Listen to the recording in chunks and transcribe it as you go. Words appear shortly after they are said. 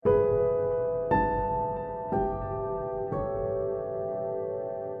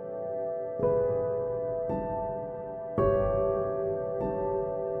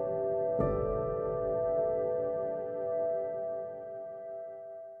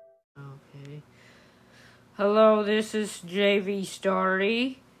Hello, this is JV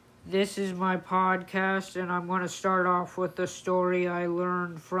Starry. This is my podcast, and I'm going to start off with a story I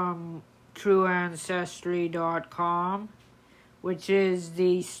learned from TrueAncestry.com, which is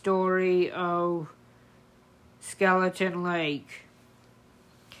the story of Skeleton Lake.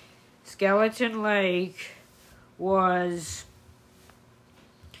 Skeleton Lake was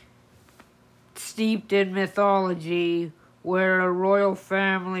steeped in mythology, where a royal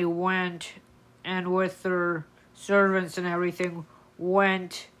family went and with their servants and everything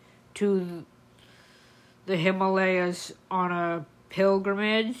went to the Himalayas on a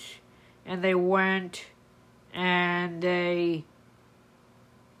pilgrimage, and they went and they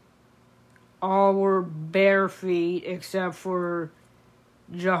all were bare feet except for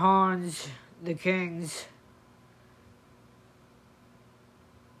Jahan's, the king's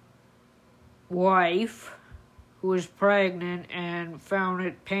wife, who was pregnant and found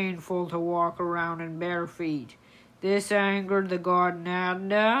it painful to walk around in bare feet. This angered the god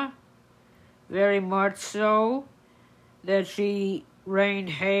Nanda very much so that she rained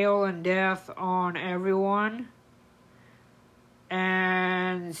hail and death on everyone.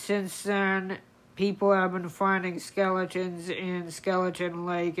 And since then, people have been finding skeletons in Skeleton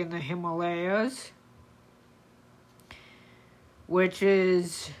Lake in the Himalayas, which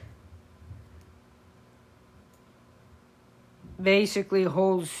is basically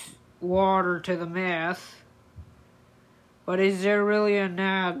holds water to the myth. But is there really a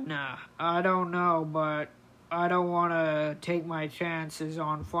Nanda? I don't know, but I don't want to take my chances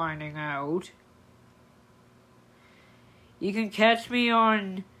on finding out. You can catch me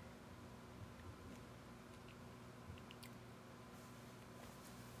on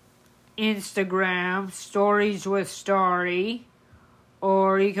Instagram, Stories with Starry,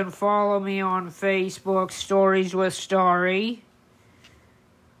 or you can follow me on Facebook, Stories with Starry.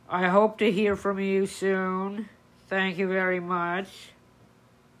 I hope to hear from you soon. Thank you very much.